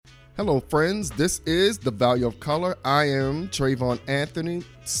Hello, friends. This is The Value of Color. I am Trayvon Anthony,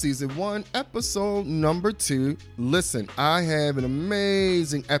 Season 1, Episode number 2. Listen, I have an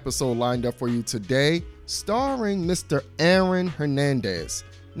amazing episode lined up for you today, starring Mr. Aaron Hernandez.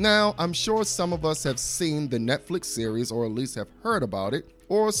 Now, I'm sure some of us have seen the Netflix series, or at least have heard about it,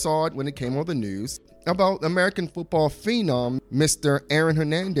 or saw it when it came on the news, about American football phenom Mr. Aaron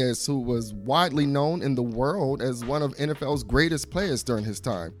Hernandez, who was widely known in the world as one of NFL's greatest players during his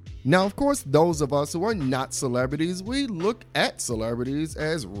time. Now, of course, those of us who are not celebrities, we look at celebrities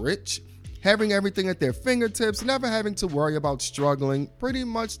as rich, having everything at their fingertips, never having to worry about struggling. Pretty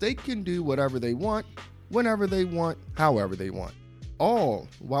much they can do whatever they want, whenever they want, however they want. All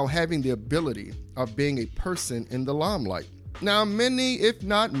while having the ability of being a person in the limelight. Now, many, if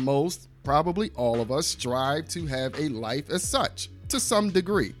not most, probably all of us strive to have a life as such, to some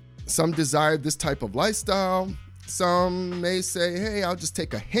degree. Some desire this type of lifestyle. Some may say, hey, I'll just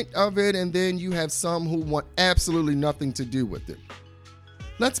take a hint of it, and then you have some who want absolutely nothing to do with it.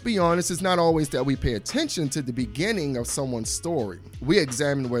 Let's be honest, it's not always that we pay attention to the beginning of someone's story. We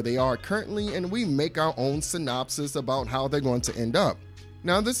examine where they are currently, and we make our own synopsis about how they're going to end up.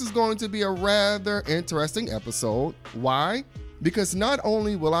 Now, this is going to be a rather interesting episode. Why? Because not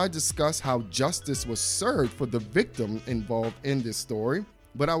only will I discuss how justice was served for the victim involved in this story,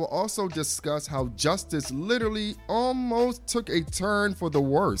 but I will also discuss how justice literally almost took a turn for the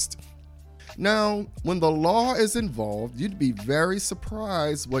worst. Now, when the law is involved, you'd be very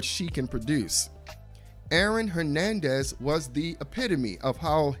surprised what she can produce. Aaron Hernandez was the epitome of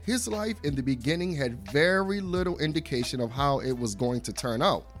how his life in the beginning had very little indication of how it was going to turn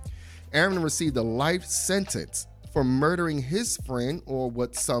out. Aaron received a life sentence for murdering his friend, or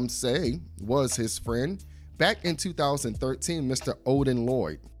what some say was his friend, back in 2013, Mr. Odin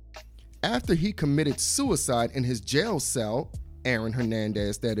Lloyd. After he committed suicide in his jail cell, Aaron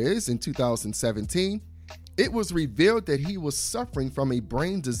Hernandez that is, in 2017, it was revealed that he was suffering from a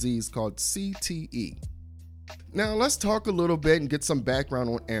brain disease called CTE. Now let's talk a little bit and get some background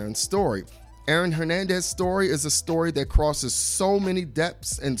on Aaron's story. Aaron Hernandez's story is a story that crosses so many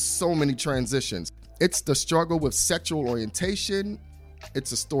depths and so many transitions. It's the struggle with sexual orientation.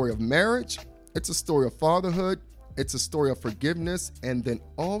 It's a story of marriage. It's a story of fatherhood. It's a story of forgiveness, and then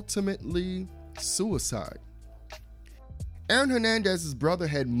ultimately suicide. Aaron Hernandez's brother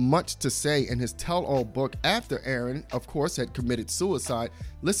had much to say in his tell-all book after Aaron, of course, had committed suicide.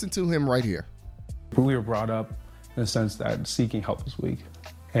 Listen to him right here. We were brought up in the sense that seeking help was weak,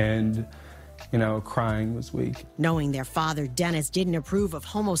 and crying was weak. Knowing their father, Dennis, didn't approve of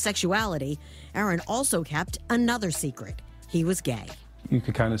homosexuality, Aaron also kept another secret. He was gay. You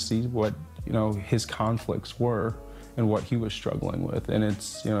could kind of see what, his conflicts were and what he was struggling with. And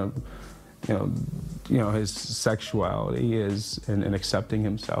it's, his sexuality is in accepting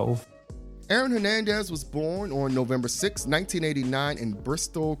himself. Aaron Hernandez was born on November 6, 1989 in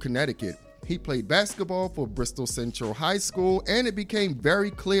Bristol, Connecticut. He played basketball for Bristol Central High School, and it became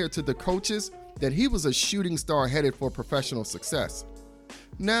very clear to the coaches that he was a shooting star headed for professional success.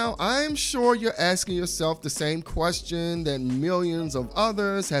 Now, I'm sure you're asking yourself the same question that millions of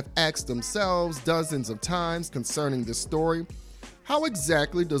others have asked themselves dozens of times concerning this story. How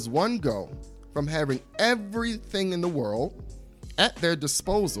exactly does one go from having everything in the world at their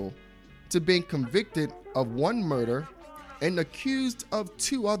disposal to being convicted of one murder and accused of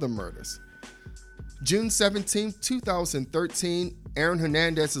 2 other murders? June 17, 2013, Aaron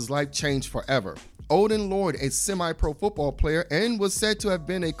Hernandez's life changed forever. Odin Lloyd, a semi-pro football player and was said to have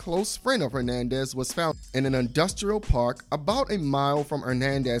been a close friend of Hernandez, was found in an industrial park about a mile from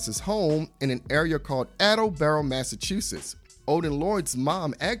Hernandez's home in an area called Attleboro, Massachusetts. Odin Lloyd's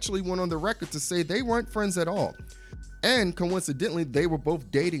mom actually went on the record to say they weren't friends at all. And coincidentally, they were both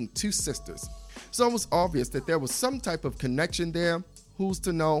dating 2 sisters. So it was obvious that there was some type of connection there. Who's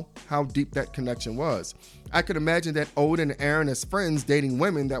to know how deep that connection was? I could imagine that Odin and Aaron as friends dating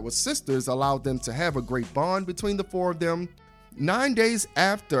women that were sisters allowed them to have a great bond between the 4 of them. 9 days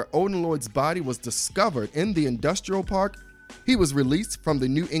after Odin Lloyd's body was discovered in the industrial park, he was released from the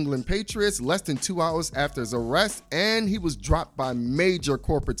New England Patriots less than 2 hours after his arrest, and he was dropped by major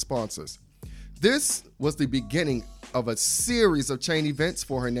corporate sponsors. This was the beginning of a series of chain events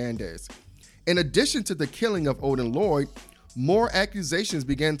for Hernandez. In addition to the killing of Odin Lloyd, more accusations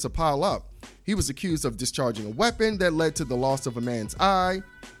began to pile up. He was accused of discharging a weapon that led to the loss of a man's eye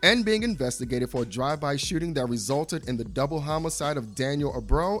and being investigated for a drive-by shooting that resulted in the double homicide of Daniel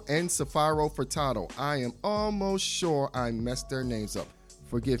Abreu and Safiro Furtado. I am almost sure I messed their names up.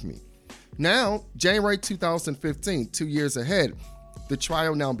 Forgive me. Now, January 2015, 2 years ahead, the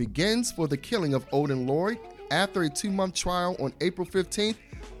trial now begins for the killing of Odin Lloyd. After a 2-month trial on April 15th,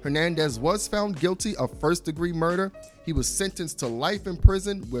 Hernandez was found guilty of first-degree murder. He was sentenced to life in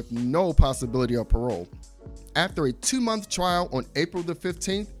prison with no possibility of parole. After a 2-month trial on April the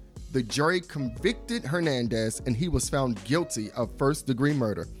 15th, the jury convicted Hernandez and he was found guilty of first-degree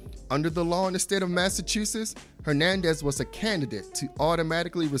murder. Under the law in the state of Massachusetts, Hernandez was a candidate to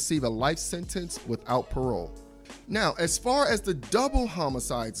automatically receive a life sentence without parole. Now, as far as the double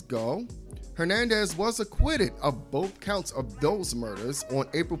homicides go, Hernandez was acquitted of both counts of those murders on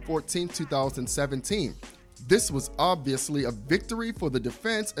April 14, 2017. This was obviously a victory for the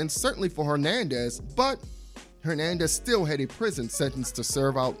defense and certainly for Hernandez, but Hernandez still had a prison sentence to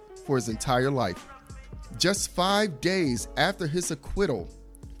serve out for his entire life. Just 5 days after his acquittal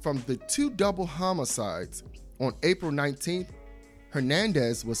from the 2 double homicides on April 19th,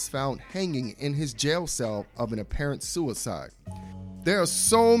 Hernandez was found hanging in his jail cell of an apparent suicide. There are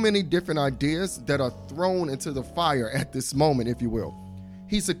so many different ideas that are thrown into the fire at this moment, if you will.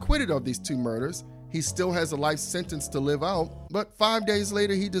 He's acquitted of these 2 murders. He still has a life sentence to live out, but 5 days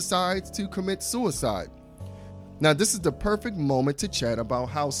later he decides to commit suicide. Now, this is the perfect moment to chat about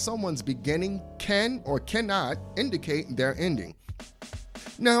how someone's beginning can or cannot indicate their ending.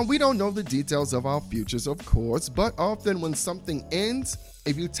 Now, we don't know the details of our futures, of course, but often when something ends,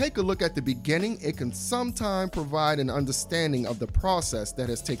 if you take a look at the beginning, it can sometimes provide an understanding of the process that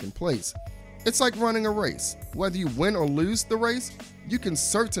has taken place. It's like running a race. Whether you win or lose the race, you can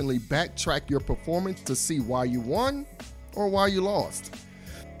certainly backtrack your performance to see why you won or why you lost.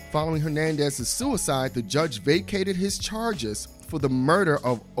 Following Hernandez's suicide, the judge vacated his charges for the murder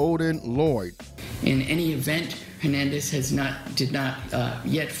of Odin Lloyd. In any event, Hernandez did not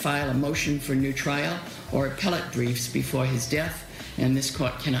yet file a motion for new trial or appellate briefs before his death, and this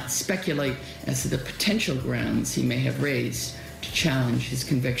court cannot speculate as to the potential grounds he may have raised to challenge his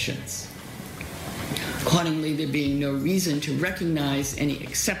convictions. Accordingly, there being no reason to recognize any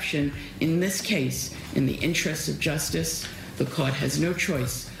exception in this case in the interest of justice, the court has no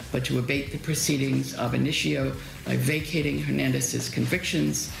choice but to abate the proceedings ab initio by vacating Hernandez's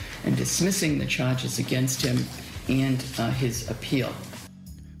convictions and dismissing the charges against him and his appeal.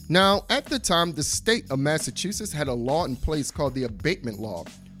 Now, at the time, the state of Massachusetts had a law in place called the abatement law,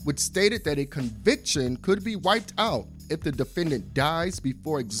 which stated that a conviction could be wiped out if the defendant dies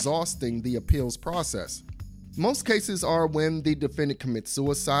before exhausting the appeals process. Most cases are when the defendant commits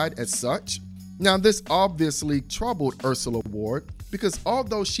suicide as such. Now, this obviously troubled Ursula Ward because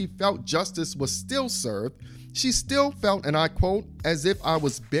although she felt justice was still served, she still felt, and I quote, as if I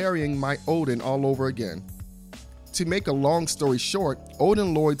was burying my Odin all over again. To make a long story short,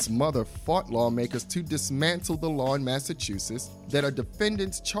 Odin Lloyd's mother fought lawmakers to dismantle the law in Massachusetts that a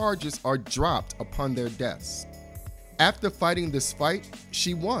defendant's charges are dropped upon their deaths. After fighting this fight,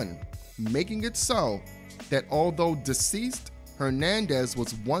 she won, making it so that although deceased, Hernandez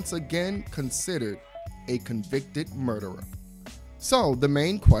was once again considered a convicted murderer. So the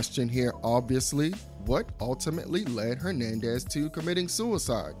main question here, obviously, what ultimately led Hernandez to committing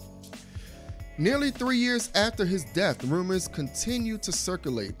suicide? Nearly 3 years after his death, rumors continue to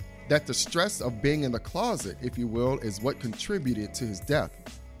circulate that the stress of being in the closet, if you will, is what contributed to his death.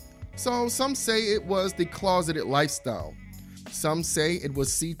 So some say it was the closeted lifestyle. Some say it was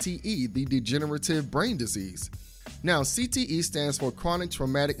CTE, the degenerative brain disease. Now, CTE stands for chronic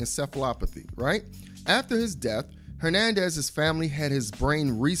traumatic encephalopathy, right? After his death, Hernandez's family had his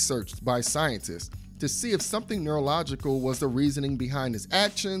brain researched by scientists to see if something neurological was the reasoning behind his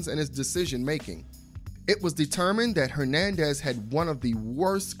actions and his decision-making. It was determined that Hernandez had one of the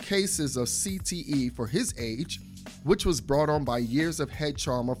worst cases of CTE for his age, which was brought on by years of head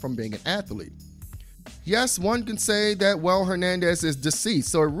trauma from being an athlete. Yes, one can say that, well, Hernandez is deceased,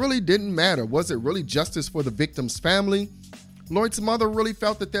 so it really didn't matter. Was it really justice for the victim's family? Lloyd's mother really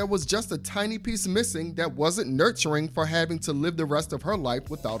felt that there was just a tiny piece missing that wasn't nurturing for having to live the rest of her life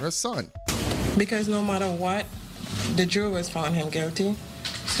without her son. Because no matter what, the jurors found him guilty.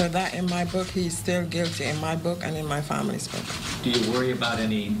 So that in my book, he's still guilty in my book and in my family's book. Do you worry about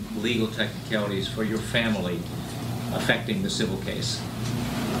any legal technicalities for your family affecting the civil case?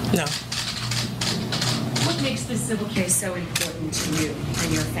 No. What makes the civil case so important to you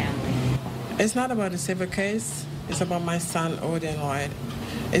and your family? It's not about the civil case. It's about my son, Odin Lloyd.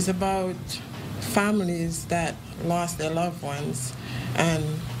 It's about families that lost their loved ones, and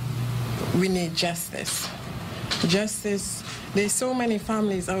we need justice. Justice, there's so many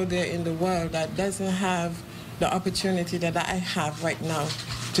families out there in the world that doesn't have the opportunity that I have right now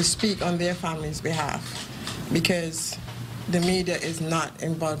to speak on their family's behalf because the media is not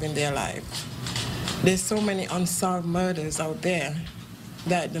involved in their lives. There's so many unsolved murders out there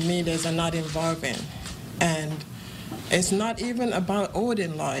that the medias are not involved in. And It's not even about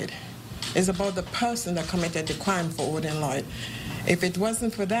Odin Lloyd. It's about the person that committed the crime for Odin Lloyd. If it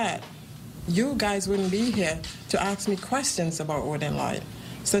wasn't for that, you guys wouldn't be here to ask me questions about Odin Lloyd.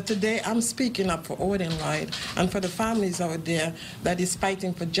 So today I'm speaking up for Odin Lloyd and for the families out there that is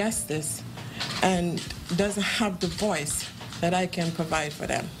fighting for justice and doesn't have the voice that I can provide for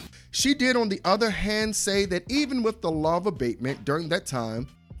them. She did, on the other hand, say that even with the law of abatement during that time,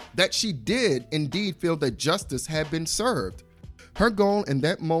 that she did indeed feel that justice had been served. Her goal in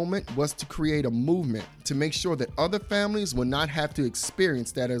that moment was to create a movement to make sure that other families would not have to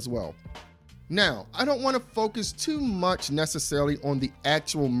experience that as well. Now, I don't want to focus too much necessarily on the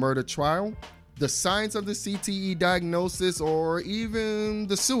actual murder trial, the science of the CTE diagnosis, or even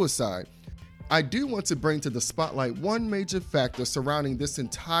the suicide. I do want to bring to the spotlight one major factor surrounding this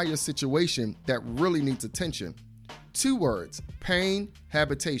entire situation that really needs attention. 2 words: pain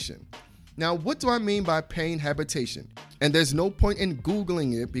habitation. Now, what do I mean by pain habitation? And there's no point in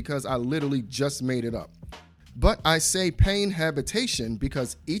Googling it because I literally just made it up. But I say pain habitation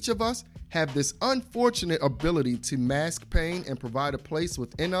because each of us have this unfortunate ability to mask pain and provide a place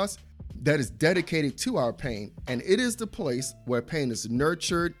within us that is dedicated to our pain. And it is the place where pain is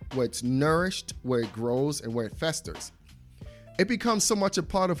nurtured, where it's nourished, where it grows, and where it festers. It becomes so much a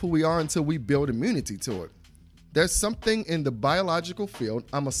part of who we are until we build immunity to it. There's something in the biological field,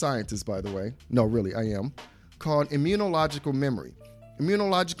 I'm a scientist by the way, no really I am, called immunological memory.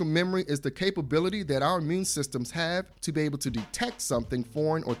 Immunological memory is the capability that our immune systems have to be able to detect something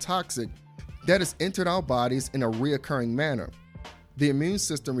foreign or toxic that has entered our bodies in a reoccurring manner. The immune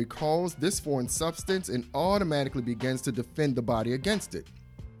system recalls this foreign substance and automatically begins to defend the body against it.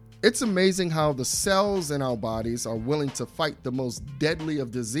 It's amazing how the cells in our bodies are willing to fight the most deadly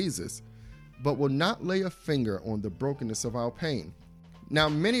of diseases, but will not lay a finger on the brokenness of our pain. Now,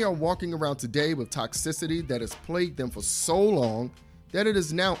 many are walking around today with toxicity that has plagued them for so long that it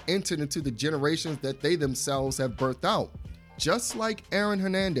has now entered into the generations that they themselves have birthed out, just like Aaron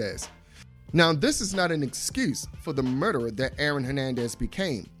Hernandez. Now, this is not an excuse for the murderer that Aaron Hernandez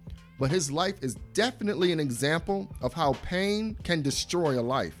became, but his life is definitely an example of how pain can destroy a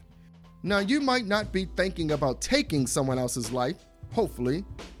life. Now, you might not be thinking about taking someone else's life, hopefully,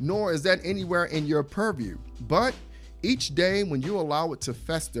 nor is that anywhere in your purview. But each day when you allow it to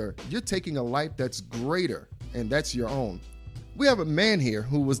fester, you're taking a life that's greater, and that's your own. We have a man here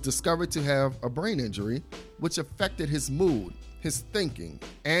who was discovered to have a brain injury, which affected his mood, his thinking,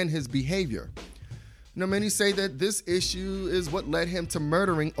 and his behavior. Now, many say that this issue is what led him to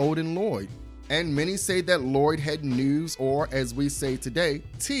murdering Odin Lloyd. And many say that Lloyd had news, or as we say today,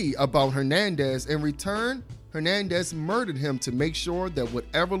 tea about Hernandez. In return, Hernandez murdered him to make sure that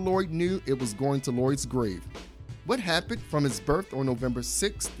whatever Lloyd knew, it was going to Lloyd's grave. What happened from his birth on November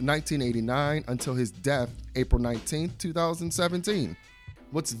 6, 1989 until his death, April 19, 2017?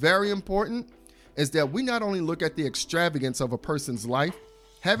 What's very important is that we not only look at the extravagance of a person's life,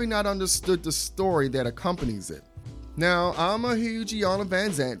 having not understood the story that accompanies it. Now, I'm a huge Iyanla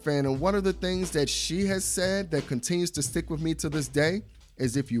Vanzant fan, and one of the things that she has said that continues to stick with me to this day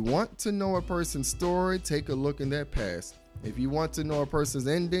is if you want to know a person's story, take a look in their past. If you want to know a person's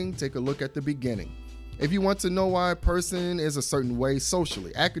ending, take a look at the beginning. If you want to know why a person is a certain way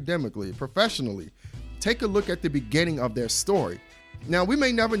socially, academically, professionally, take a look at the beginning of their story. Now, we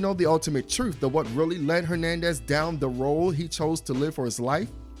may never know the ultimate truth of what really led Hernandez down the road he chose to live for his life,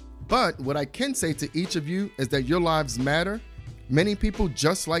 but what I can say to each of you is that your lives matter. Many people,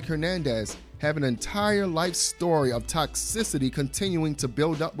 just like Hernandez, have an entire life story of toxicity continuing to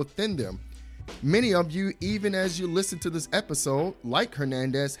build up within them. Many of you, even as you listen to this episode, like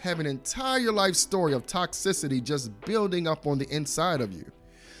Hernandez, have an entire life story of toxicity just building up on the inside of you.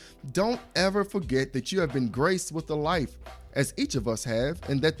 Don't ever forget that you have been graced with a life, as each of us have,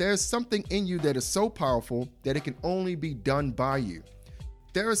 and that there's something in you that is so powerful that it can only be done by you.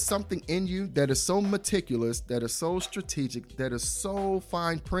 There is something in you that is so meticulous, that is so strategic, that is so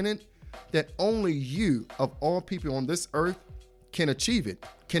fine-printed, that only you, of all people on this earth, can achieve it,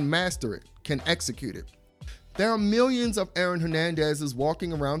 can master it, can execute it. There are millions of Aaron Hernandezes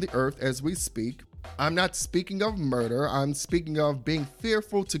walking around the earth as we speak. I'm not speaking of murder, I'm speaking of being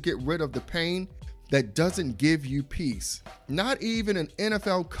fearful to get rid of the pain that doesn't give you peace. Not even an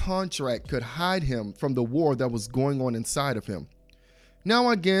NFL contract could hide him from the war that was going on inside of him. Now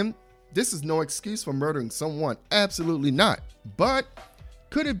again, this is no excuse for murdering someone, absolutely not. But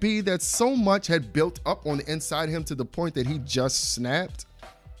could it be that so much had built up on the inside of him to the point that he just snapped?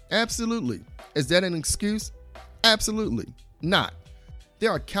 Absolutely. Is that an excuse? Absolutely not. There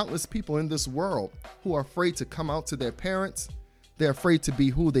are countless people in this world who are afraid to come out to their parents. They're afraid to be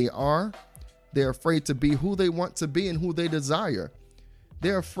who they are. They're afraid to be who they want to be and who they desire.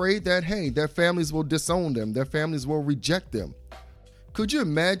 They're afraid that, hey, their families will disown them. Their families will reject them. Could you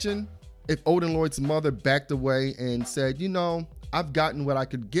imagine if Odin Lloyd's mother backed away and said, you know, I've gotten what I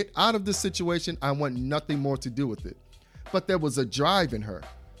could get out of this situation. I want nothing more to do with it. But there was a drive in her.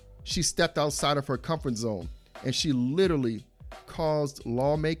 She stepped outside of her comfort zone, and she literally caused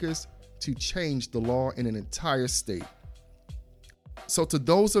lawmakers to change the law in an entire state. So to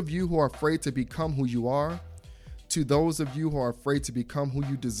those of you who are afraid to become who you are, to those of you who are afraid to become who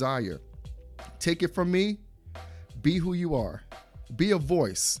you desire, take it from me, be who you are. Be a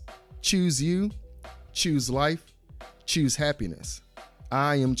voice. Choose you, choose life, choose happiness.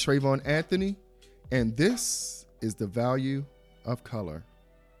 I am Trayvon Anthony, and this is the value of color.